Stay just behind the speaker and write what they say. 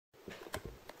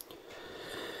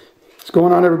What's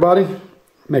going on, everybody?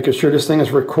 Making sure this thing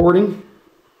is recording,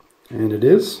 and it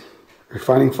is.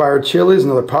 Refining Fire Chiles,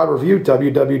 another pod review,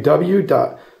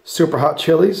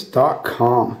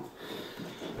 www.superhotchiles.com.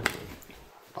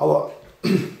 I'll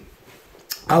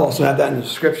also have that in the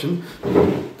description,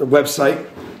 the website.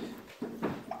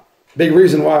 Big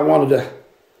reason why I wanted to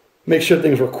make sure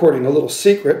things are recording, a little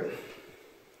secret,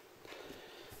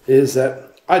 is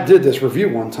that I did this review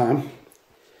one time.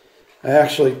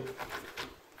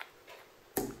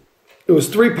 It was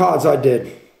 3 pods I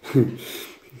did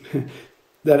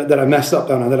that I messed up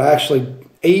on, that I actually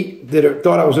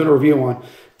thought I was in a review on.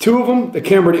 2 of them, the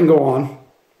camera didn't go on,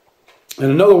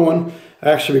 and another one,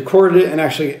 I actually recorded it and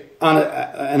actually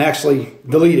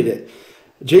deleted it.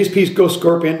 JSP's Ghost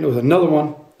Scorpion, there was another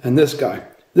one, and this guy.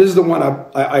 This is the one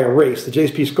I erased, the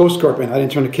JSP's Ghost Scorpion. I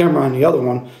didn't turn the camera on the other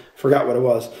one, forgot what it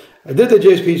was. I did the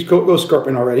JSP's Ghost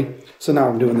Scorpion already, so now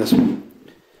I'm doing this one.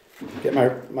 Get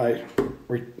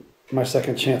my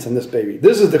second chance on this baby.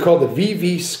 This is called the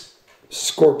VV7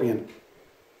 Scorpion.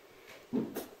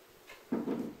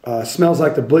 Smells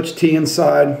like the Butch tea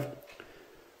inside.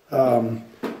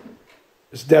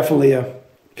 It's definitely a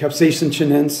capsaicin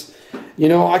chinense. You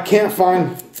know, I can't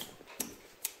find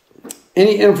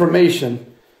any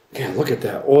information. Yeah, look at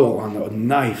that oil on the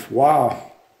knife.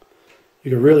 Wow.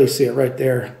 You can really see it right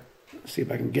there. Let's see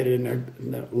if I can get it in there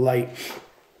in the light.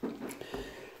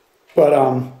 But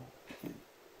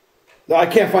I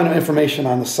can't find no information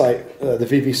on the site, the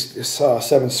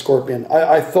VV7 Scorpion.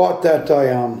 I thought that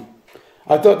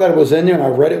it was in there, and I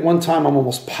read it one time. I'm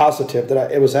almost positive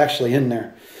that it was actually in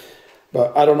there,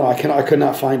 but I don't know. I could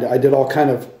not find it. I did all kind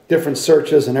of different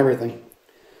searches and everything.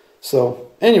 So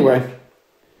anyway,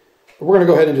 we're gonna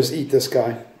go ahead and just eat this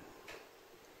guy.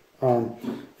 Yeah,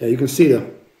 you can see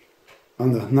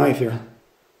on the knife here.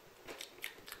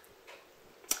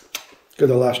 Good,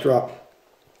 the last drop.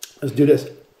 Let's do this.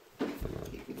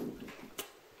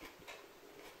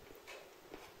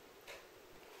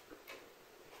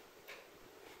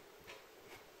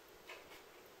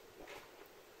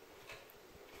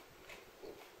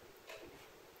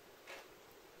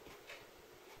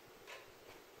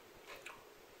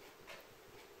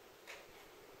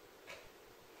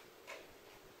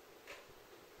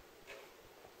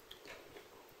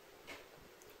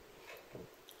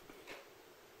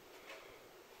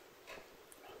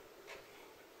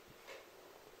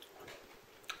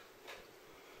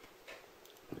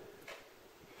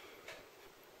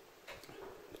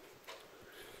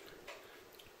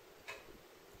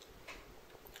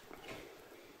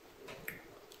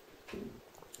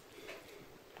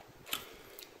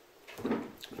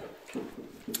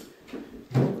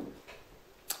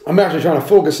 I'm actually trying to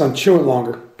focus on chewing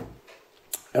longer.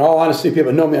 In all honesty,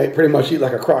 people know me, I pretty much eat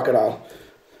like a crocodile.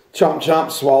 Chomp, chomp,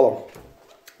 swallow.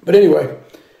 But anyway,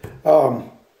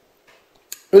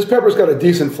 this pepper's got a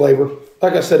decent flavor.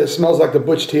 Like I said, it smells like the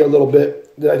Butch tea a little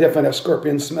bit. I definitely have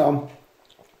scorpion smell.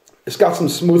 It's got some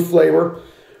smooth flavor.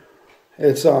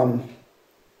 It's all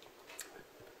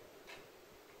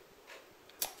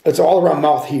around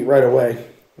mouth heat right away.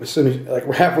 As soon as, like,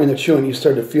 we're halfway in the chewing, you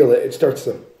start to feel it.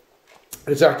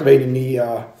 It's activating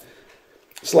the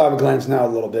saliva glands now a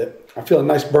little bit. I feel a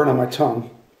nice burn on my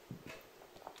tongue.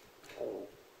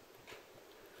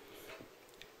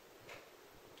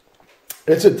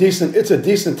 It's a decent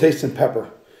tasting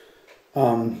pepper.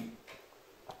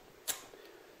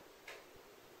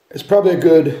 It's probably a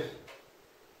good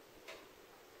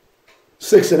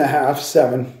 6.5,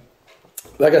 7.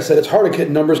 Like I said, it's hard to get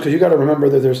numbers because you got to remember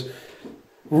that there's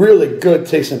really good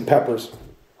tasting peppers.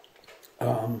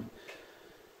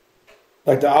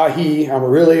 Like the ají,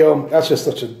 amarillo, that's just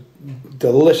such a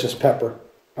delicious pepper.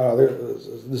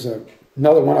 There's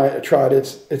another one I tried.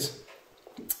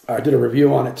 I did a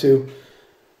review on it too.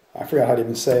 I forgot how to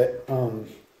even say it.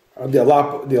 The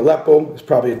Aleppo is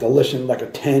probably a delicious, like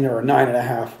a 10 or a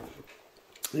 9.5.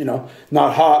 You know,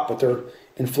 not hot, but they're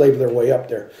in flavor their way up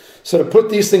there. So to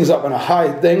put these things up in a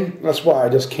high thing, that's why I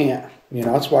just can't. You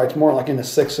know, that's why it's more like in the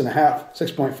 6.5,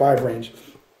 6.5 range.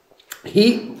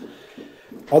 Heat.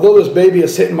 Although this baby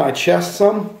is hitting my chest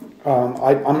some,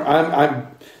 I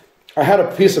had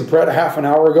a piece of bread a half an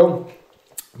hour ago,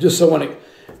 just so when it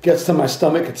gets to my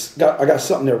stomach, I got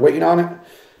something there waiting on it.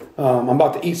 I'm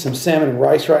about to eat some salmon and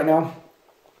rice right now,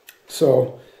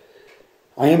 so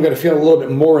I am going to feel a little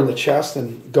bit more in the chest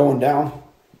and going down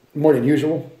more than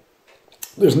usual.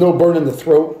 There's no burn in the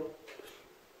throat.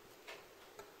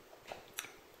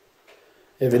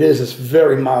 If it is, it's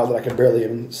very mild that I can barely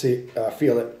even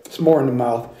feel it. It's more in the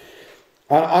mouth.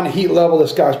 On a heat level,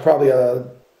 this guy's probably a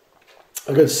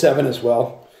good 7 as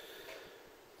well.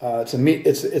 It's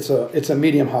a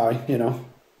medium high, you know.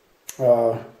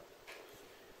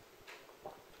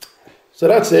 So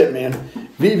that's it, man.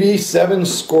 VV7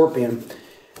 Scorpion.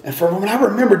 And from what I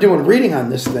remember doing reading on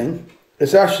this thing,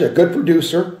 it's actually a good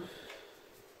producer.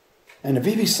 And the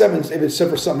VV7, if it's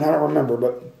for something I don't remember,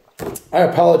 but I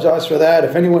apologize for that.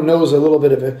 If anyone knows a little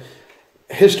bit of a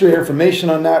history or information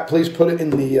on that, please put it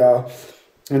in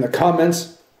the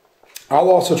comments. I'll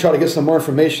also try to get some more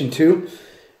information too.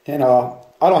 And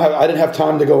I didn't have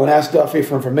time to go and ask Duffy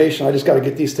for information. I just got to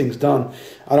get these things done.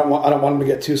 I don't want them to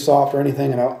get too soft or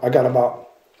anything. And I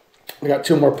got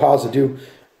 2 more pods to do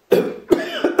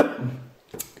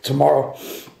tomorrow.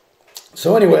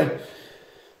 So anyway,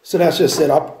 so that's just it.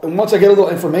 And once I get a little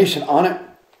information on it,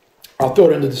 I'll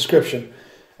throw it in the description.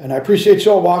 And I appreciate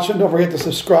y'all watching. Don't forget to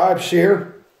subscribe,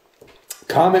 share,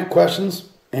 comment, questions,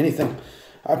 anything.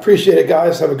 I appreciate it,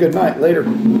 guys. Have a good night. Later.